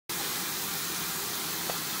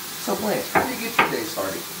So Blanch, how do you get your day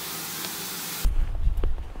started?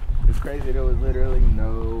 It's crazy, there was literally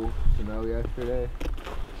no snow yesterday.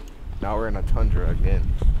 Now we're in a tundra again.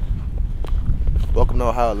 Welcome to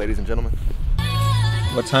Ohio, ladies and gentlemen.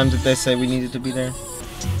 What time did they say we needed to be there?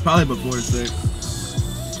 Probably before 6.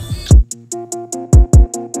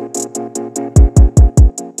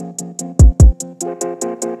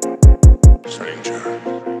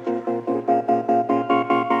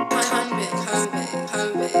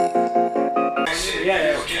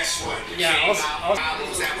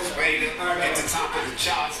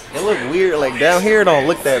 It look weird, like down here it don't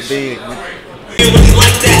look that big. Have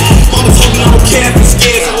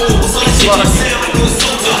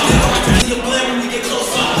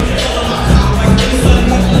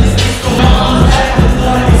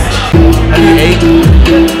you ate?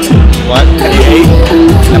 What? Have you ate?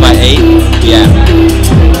 Have I ate? Yeah.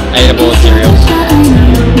 I ate a bowl of cereal.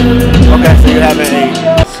 Okay, so you haven't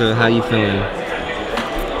ate. So how you feeling?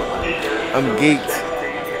 I'm geeked.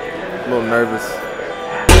 A little nervous.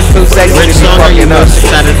 Which song are you most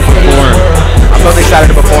excited to perform? I'm most excited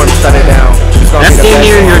to perform Shut It Down. That's damn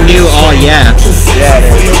near your new All Yeah. Yeah,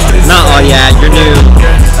 it is. Not All Yeah, your new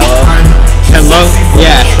Hello? Hello?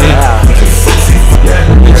 Yeah.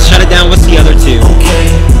 Shut It Down, what's the other two?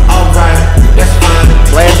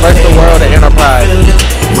 Blanch vs. the World and Enterprise.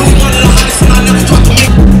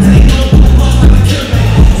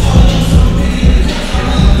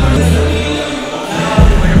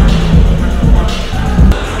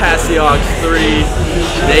 Seahawks 3,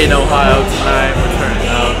 Dayton, Ohio tonight. We're turning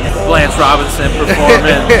up. Blanch Robinson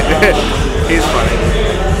performing. He's funny.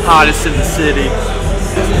 Hottest in the city.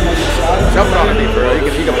 Jumping on me, bro. You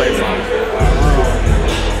can play a song.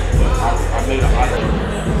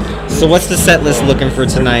 So what's the set list looking for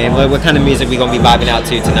tonight? What kind of music we gonna be vibing out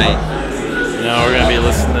to tonight? You know, we're gonna be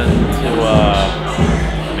listening to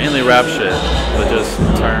mainly rap shit, but just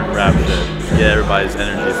turn rap shit. Get everybody's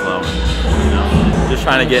energy flowing. You know? Just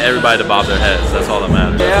trying to get everybody to bob their heads. That's all that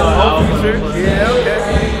matters. Yeah, sure. Yeah, okay.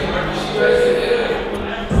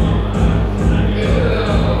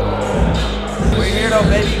 We're here though,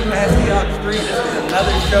 baby. Past Seahawks 3. This is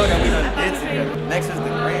another show that we done did together. Next is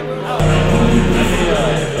the Grammy.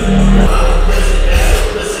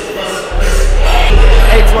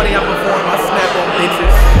 8:20, I'm performing. I snap on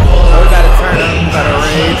bitches. We gotta turn up. We gotta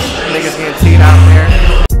rage. Niggas getting teed out there.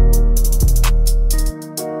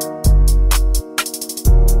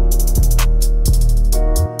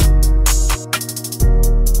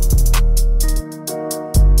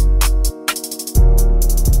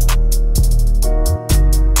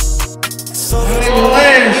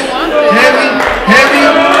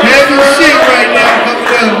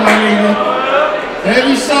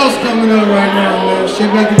 Heavy sauce coming up right now, man.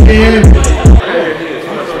 Shit back again.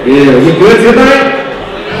 Yeah, we good tonight?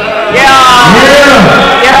 Yeah!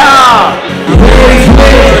 Yeah! Yeah! Boys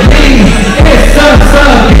with me, it's us,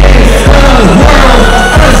 it's the world.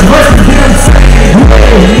 Us versus them saying,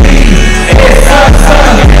 with me, it's us,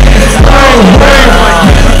 it's the world.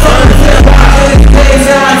 First, days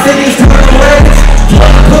I see these turnaways.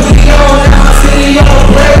 Put me on, now I see your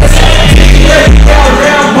place. Ready out,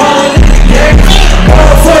 round balling in the game.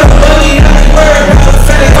 All for the money, I worry about the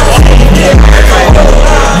fame. Yeah, when you get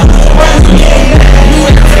that, you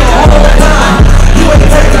ain't take the whole time. You ain't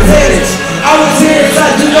take advantage. I was here,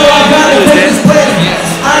 like you know I gotta take this plan.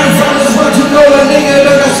 I ain't from this world, you know a nigga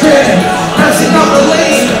that got shredded. Crashing off the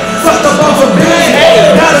lane, fucked up off a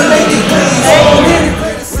band. Gotta make it clean. Oh, yeah.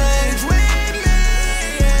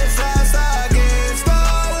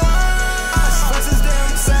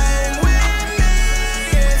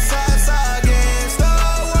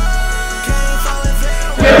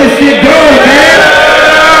 Let this shit go, man!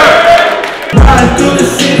 Riding through the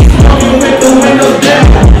city, smoking with the windows down.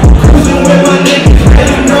 Cruising with my niggas, and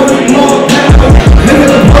you know we more down. Nigga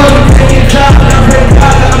the bug, taking time, and I pray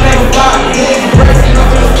God that I make a fire. He ain't pressing, I'm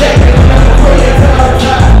gonna take it, I'm gonna pray it till I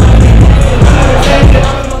die.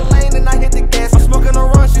 I'm in my lane and I hit the gas. I'm smoking on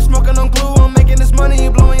run, she smoking on glue. I'm making this money,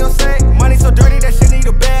 you blowing your sack. Money so dirty, that shit need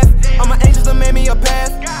a bath. All my angels that made me a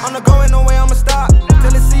path. I'm not going no way, I'ma stop.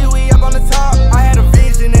 Till the see we up on the top. I had a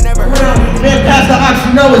vision and never heard. Man, pass the ox,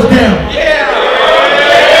 you know it's down. Yeah!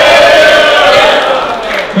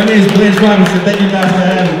 My name is Blanch Robinson. Thank you guys for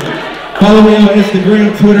having me. Follow me on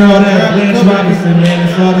Instagram, Twitter, all that. Blanch Robinson, man.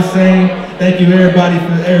 It's all the same. Thank you everybody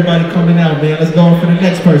for coming out, man. Let's go on for the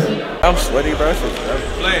next person. I'm sweaty, bro.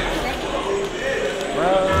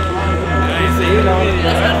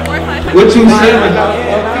 What you saying?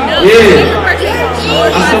 Yeah. I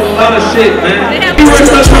saw a lot of shit, man. You were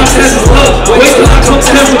such my sense of love. Wait till I come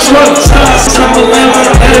to them with trucks. Stop, stop, let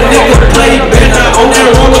a nigga play. Better not own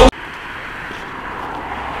that roller.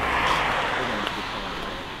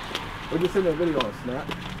 We're just sending a video on Snap.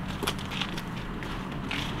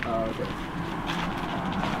 Oh, okay.